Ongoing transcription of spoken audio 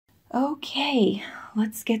Okay,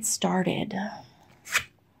 let's get started.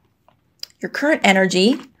 Your current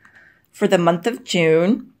energy for the month of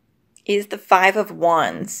June is the Five of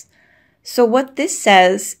Wands. So what this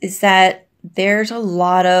says is that there's a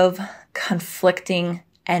lot of conflicting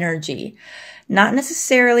energy, not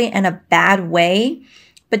necessarily in a bad way,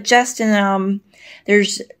 but just in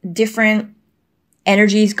there's different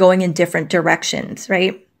energies going in different directions,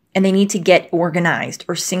 right? And they need to get organized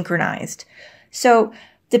or synchronized. So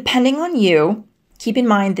depending on you, keep in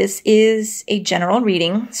mind this is a general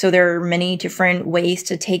reading, so there are many different ways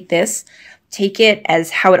to take this. Take it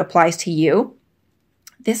as how it applies to you.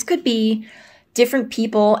 This could be different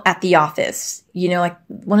people at the office. You know, like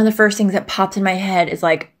one of the first things that popped in my head is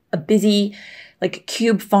like a busy, like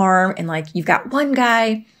cube farm, and like you've got one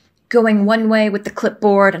guy going one way with the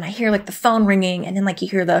clipboard, and I hear like the phone ringing, and then like you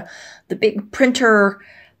hear the big printer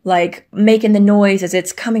like making the noise as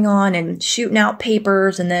it's coming on and shooting out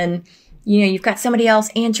papers, and then you know you've got somebody else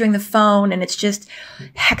answering the phone, and it's just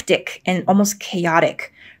hectic and almost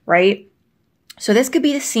chaotic, right? So this could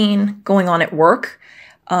be the scene going on at work.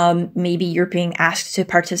 Maybe you're being asked to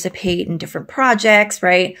participate in different projects,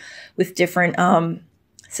 right? With different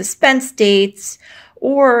suspense dates,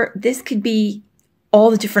 or this could be all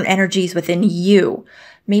the different energies within you.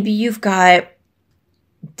 Maybe you've got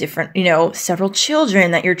different, several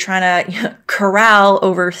children that you're trying to corral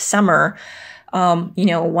over summer.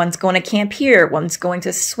 One's going to camp here, one's going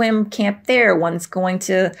to swim camp there, one's going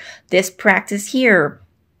to this practice here.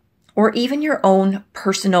 Or even your own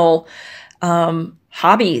personal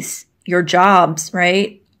hobbies, your jobs,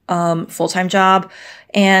 right? Full-time job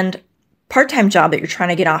and part-time job that you're trying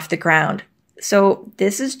to get off the ground. So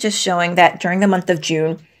this is just showing that during the month of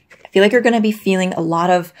June, I feel like you're going to be feeling a lot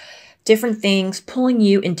of different things pulling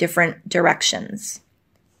you in different directions.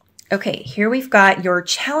 Okay, here we've got your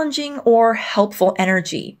challenging or helpful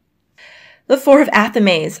energy. The Four of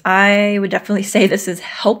Athemes, I would definitely say this is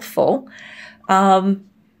helpful.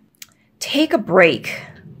 Take a break,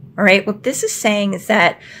 all right? What this is saying is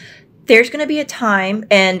that there's going to be a time,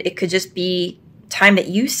 and it could just be time that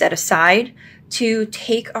you set aside to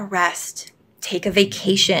take a rest, take a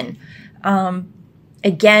vacation.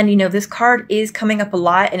 Again, this card is coming up a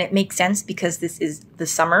lot, and it makes sense because this is the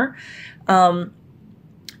summer.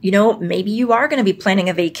 Maybe you are going to be planning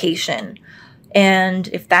a vacation. And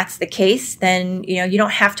if that's the case, then, you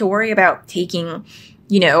don't have to worry about taking,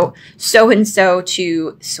 so-and-so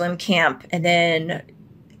to swim camp and then,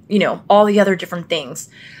 all the other different things.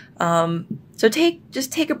 So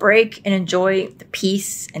just take a break and enjoy the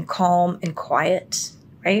peace and calm and quiet,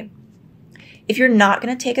 right? If you're not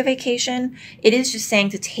going to take a vacation, it is just saying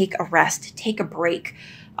to take a rest, take a break,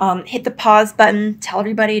 hit the pause button, tell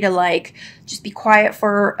everybody to just be quiet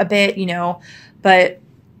for a bit, but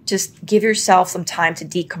just give yourself some time to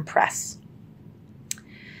decompress.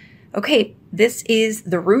 Okay, this is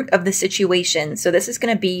the root of the situation. So this is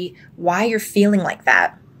going to be why you're feeling like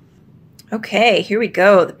that. Okay, here we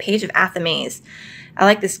go. The Page of Athemes. I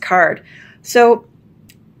like this card. So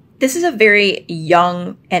this is a very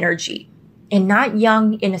young energy. And not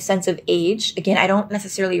young in a sense of age. Again, I don't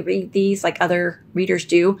necessarily read these like other readers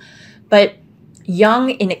do, but young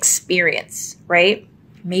in experience, right?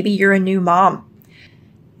 Maybe you're a new mom.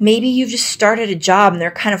 Maybe you've just started a job and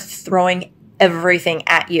they're kind of throwing everything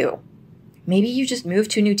at you. Maybe you just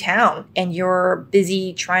moved to a new town and you're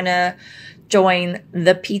busy trying to join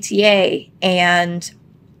the PTA and,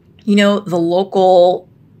 the local,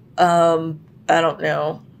 I don't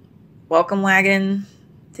know, welcome wagon.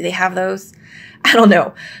 Do they have those? I don't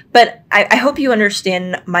know. But I hope you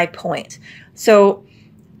understand my point. So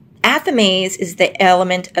Athemes is the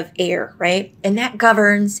element of air, right? And that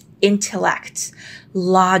governs intellect,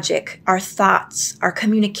 logic, our thoughts, our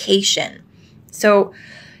communication. So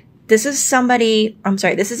this is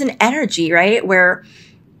this is an energy, right? Where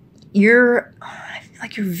I feel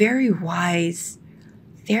like you're very wise,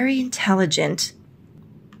 very intelligent.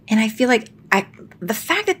 And I feel like the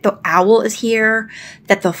fact that the owl is here,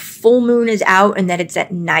 that the full moon is out, and that it's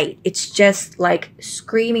at night, it's just like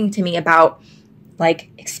screaming to me about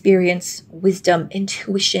like experience, wisdom,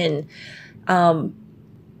 intuition. I want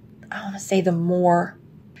to say the more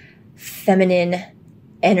feminine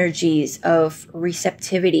energies of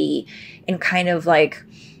receptivity and kind of like,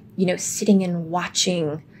 sitting and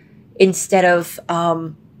watching instead of,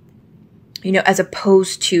 as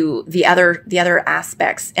opposed to the other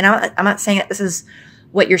aspects. And I'm not saying that this is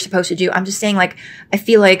what you're supposed to do. I'm just saying I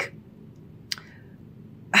feel like,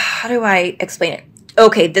 how do I explain it?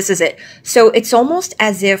 Okay, this is it. So it's almost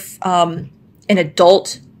as if an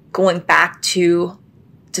adult going back to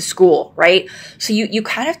school, right? So you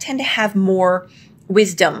kind of tend to have more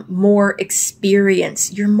wisdom, more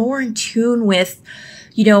experience. You're more in tune with,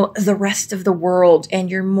 you know, the rest of the world, and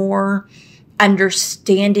you're more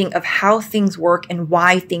understanding of how things work and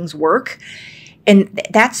why things work. And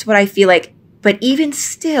that's what I feel like. But even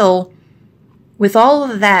still, with all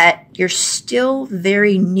of that, you're still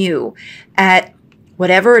very new at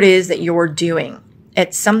whatever it is that you're doing.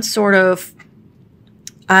 It's some sort of,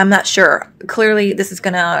 I'm not sure. Clearly, this is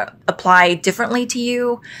going to apply differently to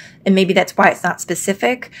you. And maybe that's why it's not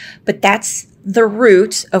specific. But that's the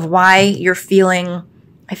root of why you're feeling,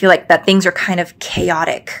 I feel like that things are kind of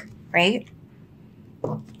chaotic, right?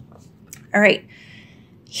 All right.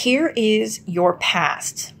 Here is your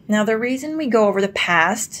past. Now, the reason we go over the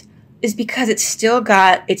past is because it's still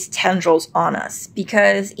got its tendrils on us.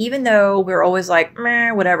 Because even though we're always like,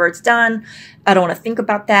 meh, whatever, it's done, I don't want to think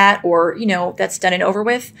about that, or, you know, that's done and over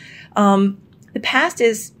with. The past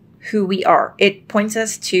is who we are. It points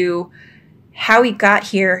us to how we got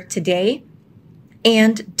here today,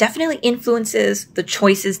 and definitely influences the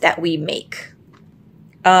choices that we make.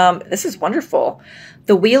 This is wonderful.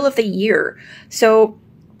 The wheel of the year. So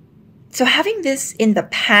having this in the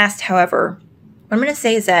past, however, what I'm going to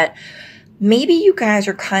say is that maybe you guys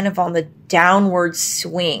are kind of on the downward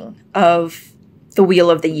swing of the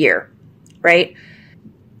wheel of the year, right?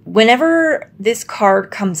 Whenever this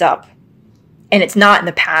card comes up and it's not in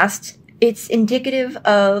the past, it's indicative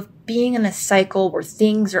of being in a cycle where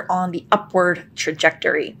things are on the upward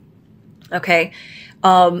trajectory, okay?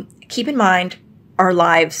 Keep in mind, our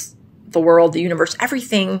lives, the world, the universe,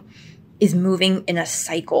 everything is moving in a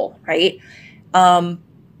cycle, right?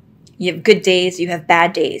 You have good days, you have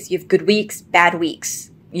bad days, you have good weeks, bad weeks,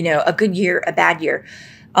 you know, a good year, a bad year.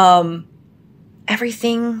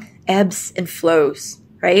 Everything ebbs and flows,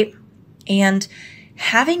 right? And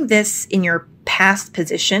having this in your past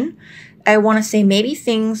position, I want to say maybe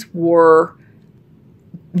things were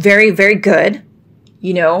very, very good,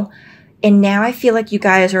 you know, and now I feel like you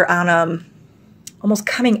guys are on almost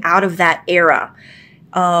coming out of that era.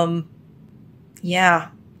 Yeah.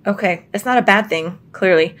 Okay. It's not a bad thing,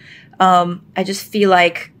 clearly. I just feel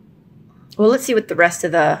like, well, let's see what the rest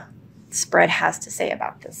of the spread has to say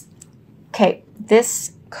about this. Okay.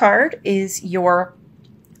 This card is your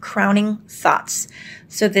crowning thoughts.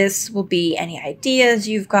 So this will be any ideas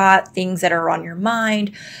you've got, things that are on your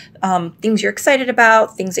mind, things you're excited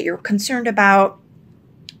about, things that you're concerned about.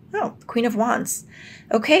 Oh, Queen of Wands.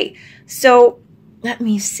 Okay. So let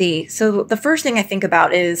me see. So the first thing I think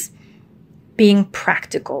about is being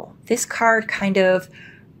practical. This card kind of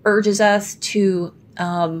urges us to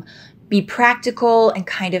be practical and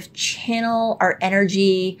kind of channel our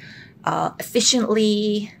energy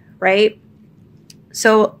efficiently, right?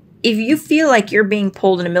 So if you feel like you're being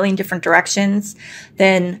pulled in a million different directions,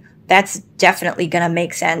 then that's definitely going to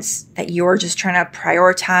make sense that you're just trying to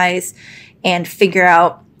prioritize and figure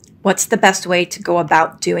out what's the best way to go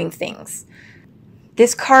about doing things.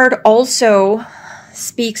 This card also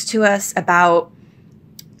speaks to us about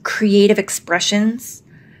creative expressions,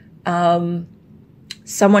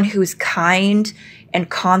 someone who's kind and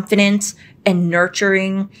confident and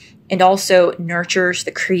nurturing, and also nurtures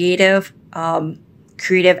the creative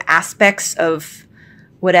aspects of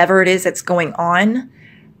whatever it is that's going on.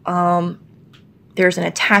 There's an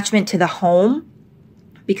attachment to the home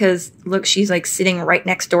because look, she's like sitting right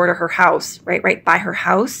next door to her house, right by her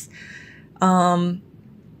house.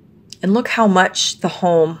 And look how much the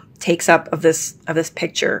home takes up of this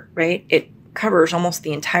picture, right? It covers almost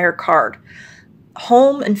the entire card.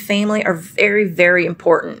 Home and family are very, very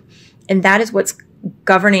important. And that is what's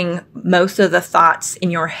governing most of the thoughts in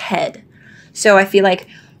your head. So I feel like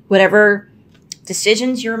whatever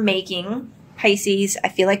decisions you're making, Pisces, I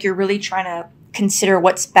feel like you're really trying to consider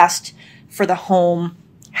what's best for the home,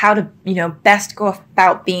 how to, best go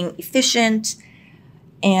about being efficient,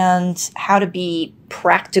 and how to be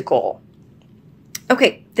practical.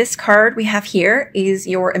 Okay, this card we have here is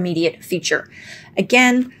your immediate future.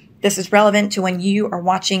 Again, this is relevant to when you are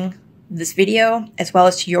watching this video as well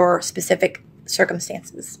as to your specific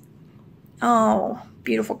circumstances. Oh,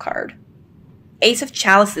 beautiful card. Ace of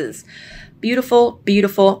Chalices. Beautiful,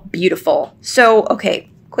 beautiful, beautiful. So, okay,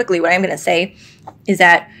 quickly, what I'm going to say is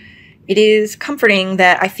that it is comforting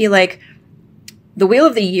that I feel like the wheel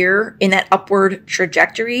of the year in that upward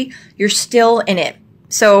trajectory, you're still in it.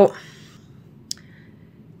 So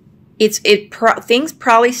things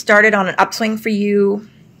probably started on an upswing for you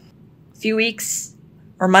a few weeks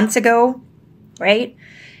or months ago, right?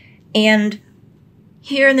 And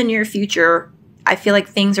here in the near future, I feel like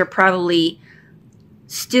things are probably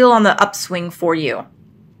still on the upswing for you.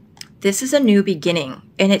 This is a new beginning,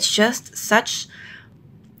 and it's just such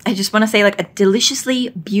I just want to say, like, a deliciously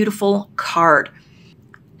beautiful card.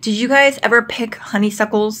 Did you guys ever pick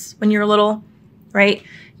honeysuckles when you were little? Right?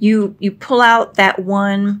 You pull out that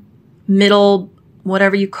one middle,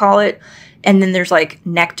 whatever you call it, and then there's like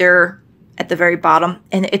nectar at the very bottom,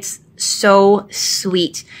 and it's so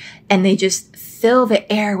sweet, and they just fill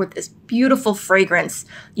the air with this beautiful fragrance.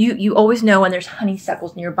 You always know when there's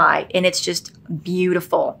honeysuckles nearby, and it's just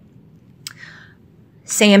beautiful.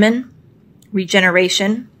 Salmon,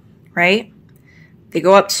 regeneration, right? They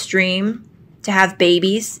go upstream to have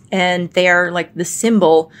babies, and they are like the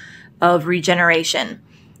symbol of regeneration.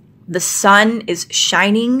 The sun is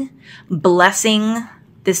shining, blessing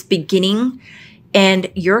this beginning,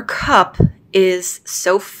 and your cup is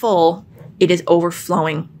so full, it is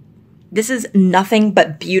overflowing. This is nothing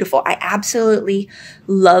but beautiful. I absolutely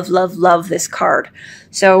love, love, love this card.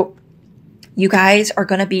 So you guys are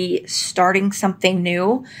going to be starting something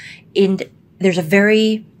new, and there's a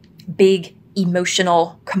very big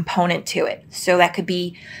emotional component to it. So that could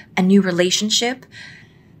be a new relationship,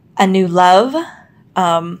 a new love,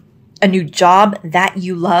 a new job that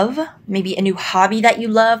you love, maybe a new hobby that you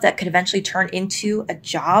love that could eventually turn into a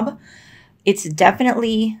job. It's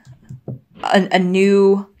definitely a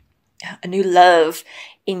new love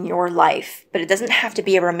in your life, but it doesn't have to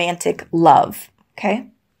be a romantic love, okay?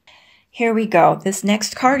 Here we go. This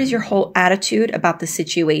next card is your whole attitude about the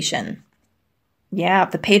situation. Yeah,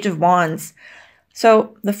 the Page of Wands.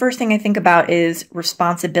 So the first thing I think about is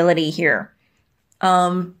responsibility here.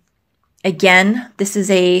 Again, this is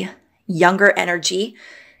a younger energy,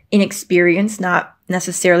 inexperienced, not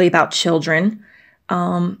necessarily about children.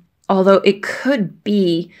 Although it could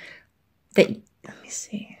be that, let me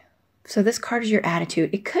see. So this card is your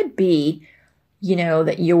attitude. It could be, you know,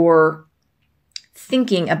 that you're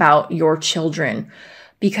thinking about your children,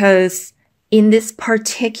 because in this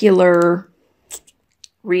particular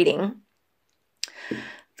reading,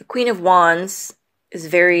 the Queen of Wands is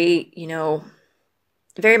very, you know,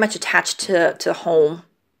 very much attached to home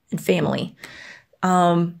and family.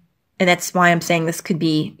 And that's why I'm saying this could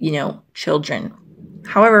be, you know, children.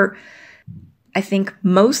 However, I think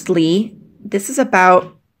mostly this is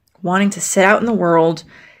about wanting to sit out in the world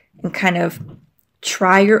and kind of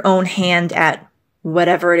try your own hand at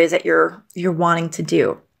whatever it is that you're wanting to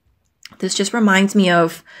do. This just reminds me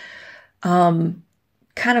of kind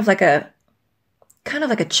of like a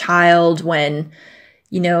child when,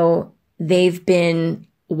 you know, they've been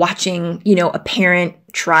watching, you know, a parent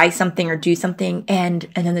try something or do something, and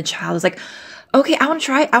then the child is like, okay, I want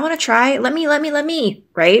to try, let me,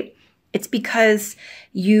 right? It's because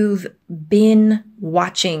you've been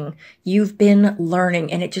watching, you've been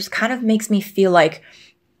learning, and it just kind of makes me feel like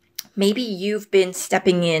maybe you've been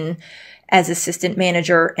stepping in as assistant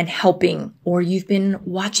manager and helping, or you've been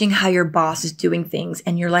watching how your boss is doing things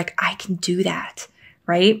and you're like, I can do that,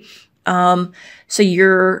 right? So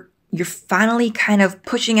you're finally kind of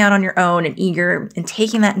pushing out on your own and eager and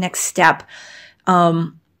taking that next step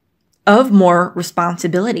of more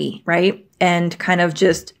responsibility, right? And kind of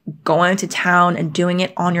just going to town and doing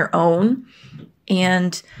it on your own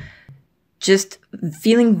and just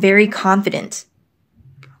feeling very confident.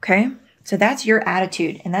 Okay? So that's your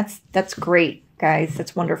attitude, and that's great, guys.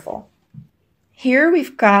 That's wonderful. Here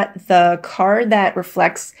we've got the card that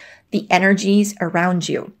reflects the energies around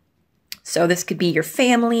you. So this could be your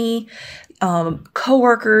family,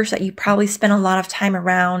 coworkers that you probably spend a lot of time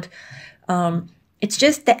around. It's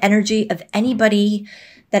just the energy of anybody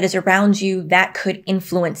that is around you that could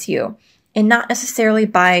influence you. And not necessarily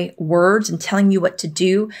by words and telling you what to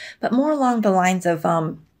do, but more along the lines of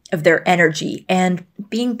their energy. And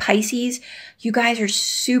being Pisces, you guys are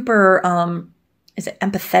super, is it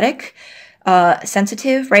empathetic,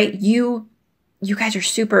 sensitive, right? You guys are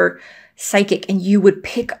super psychic, and you would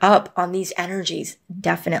pick up on these energies,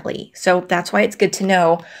 definitely. So that's why it's good to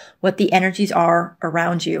know what the energies are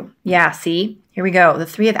around you. Yeah, see? Here we go. The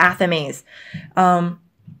Three of Athames.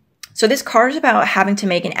 So this card is about having to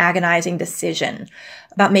make an agonizing decision,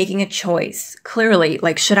 about making a choice. Clearly,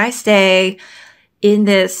 like, should I stay in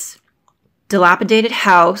this dilapidated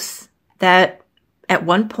house that at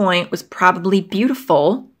one point was probably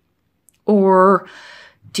beautiful, or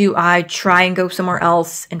do I try and go somewhere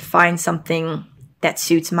else and find something that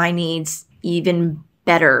suits my needs even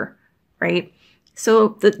better, right?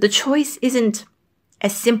 So the choice isn't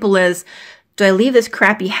as simple as, do I leave this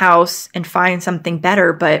crappy house and find something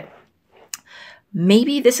better? But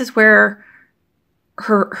maybe this is where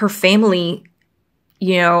her family,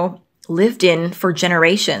 you know, lived in for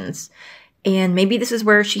generations. And maybe this is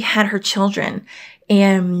where she had her children.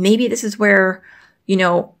 And maybe this is where, you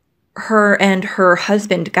know, her and her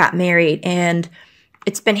husband got married, and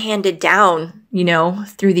it's been handed down, you know,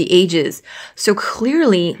 through the ages. So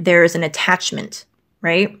clearly there is an attachment,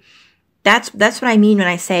 right? That's what I mean when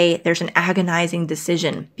I say there's an agonizing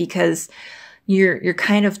decision, because you're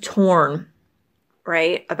kind of torn,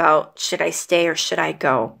 right? About should I stay or should I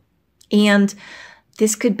go? And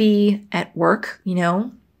this could be at work, you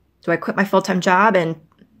know, do I quit my full-time job and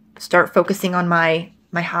start focusing on my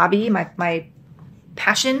hobby, my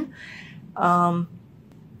passion?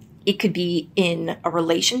 It could be in a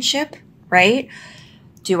relationship, right?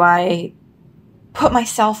 Do I put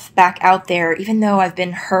myself back out there even though I've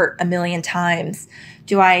been hurt a million times?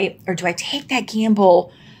 Do I take that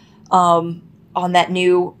gamble on that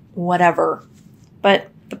new whatever? But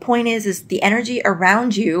the point is the energy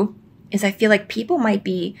around you is, I feel like people might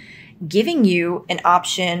be giving you an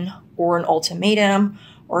option or an ultimatum,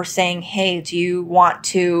 or saying, hey, do you want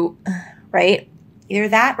to, right? Either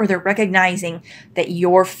that, or they're recognizing that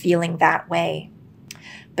you're feeling that way.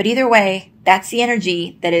 But either way, that's the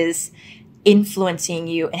energy that is influencing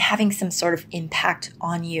you and having some sort of impact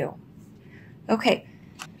on you. Okay,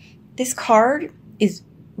 this card is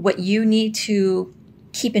what you need to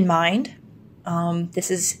keep in mind. This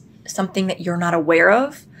is something that you're not aware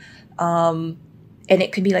of. And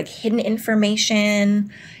it could be like hidden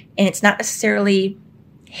information, and it's not necessarily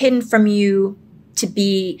hidden from you to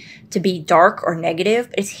be dark or negative,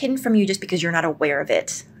 but it's hidden from you just because you're not aware of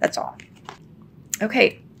it. That's all.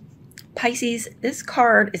 Okay, Pisces, this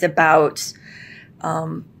card is about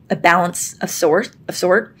a balance of sort.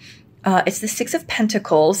 It's the Six of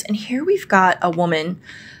Pentacles, and here we've got a woman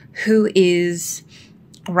who is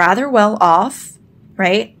rather well off,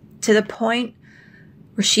 right? To the point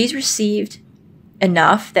where she's received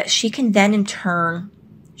enough that she can then in turn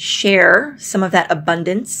share some of that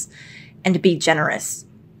abundance and to be generous.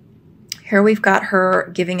 Here we've got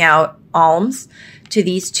her giving out alms to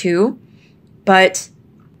these two, but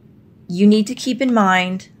you need to keep in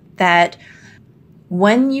mind that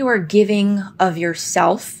when you are giving of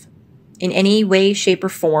yourself in any way, shape, or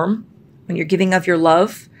form, when you're giving of your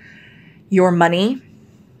love, your money,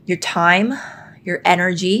 your time, your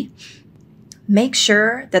energy, make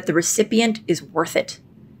sure that the recipient is worth it,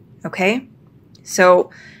 okay? So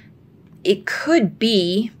it could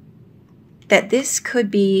be that this could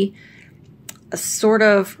be a sort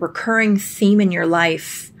of recurring theme in your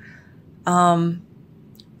life.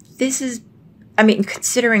 This is, I mean,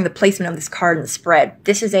 considering the placement of this card and the spread,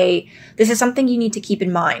 this is something you need to keep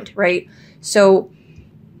in mind, right? So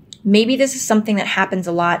maybe this is something that happens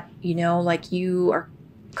a lot, you know, like you are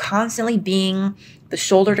constantly being the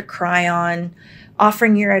shoulder to cry on,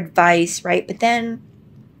 offering your advice, right? But then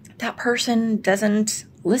that person doesn't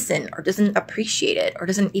listen or doesn't appreciate it or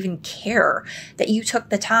doesn't even care that you took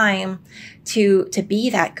the time to be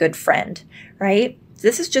that good friend, right?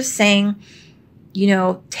 This is just saying, you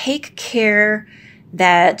know, take care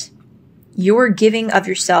that you're giving of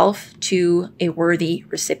yourself to a worthy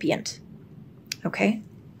recipient, okay?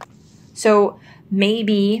 So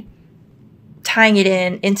maybe tying it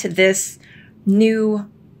into this new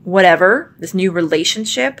whatever, this new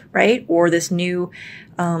relationship, right? Or this new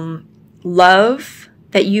love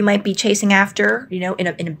that you might be chasing after, you know,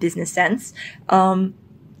 in a business sense. You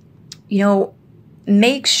know,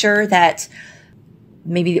 make sure that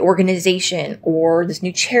maybe the organization or this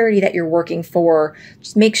new charity that you're working for,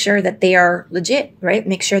 just make sure that they are legit, right?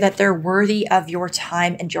 Make sure that they're worthy of your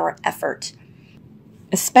time and your effort.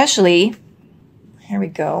 Especially, here we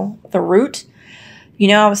go, the Root. You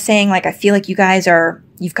know, I was saying, like, I feel like you guys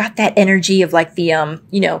you've got that energy of like the,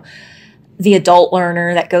 you know, the adult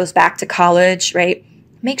learner that goes back to college, right?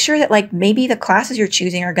 Make sure that like maybe the classes you're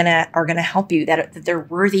choosing are gonna help you, that they're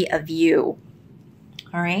worthy of you.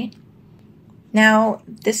 All right. Now,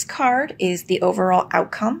 this card is the overall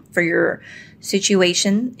outcome for your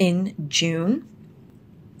situation in June.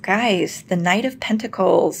 Guys, the Knight of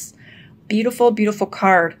Pentacles. Beautiful, beautiful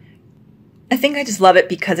card. I think I just love it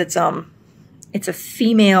because it's a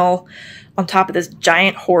female on top of this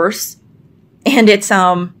giant horse. And it's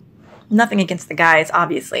nothing against the guys,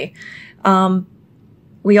 obviously.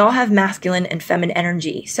 We all have masculine and feminine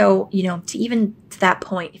energy. So, you know, to that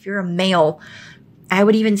point, if you're a male, I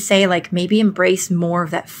would even say like maybe embrace more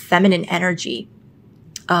of that feminine energy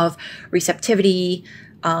of receptivity,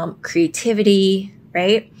 creativity,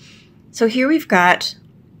 right? So here we've got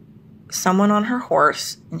someone on her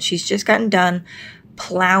horse, and she's just gotten done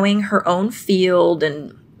plowing her own field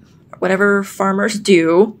and whatever farmers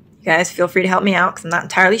do. You guys feel free to help me out because I'm not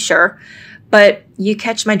entirely sure, but you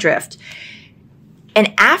catch my drift.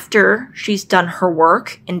 And after she's done her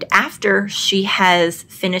work and after she has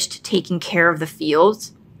finished taking care of the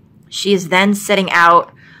fields, she is then setting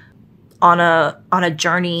out on a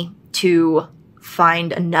journey to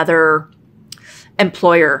find another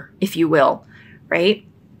employer, if you will, right?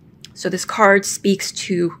 So this card speaks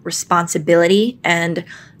to responsibility and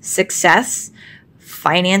success,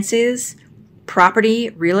 finances, property,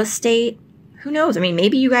 real estate. Who knows? I mean,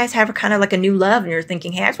 maybe you guys have kind of like a new love and you're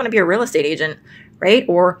thinking, hey, I just want to be a real estate agent, right?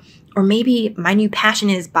 Or maybe my new passion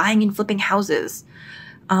is buying and flipping houses.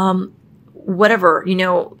 Whatever, you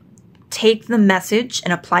know, take the message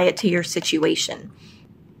and apply it to your situation.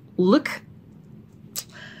 Look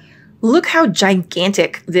how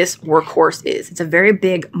gigantic this workhorse is. It's a very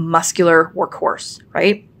big, muscular workhorse,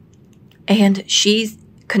 right? And she's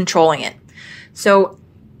controlling it. So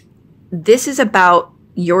this is about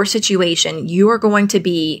your situation. You are going to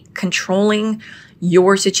be controlling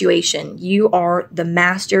your situation. You are the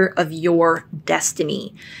master of your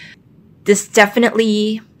destiny. This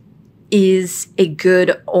definitely is a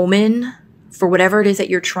good omen for whatever it is that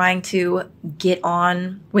you're trying to get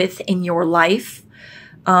on with in your life.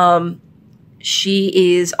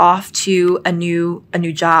 She is off to a new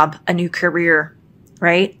job, a new career,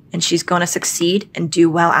 right? And she's going to succeed and do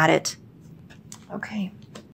well at it. Okay.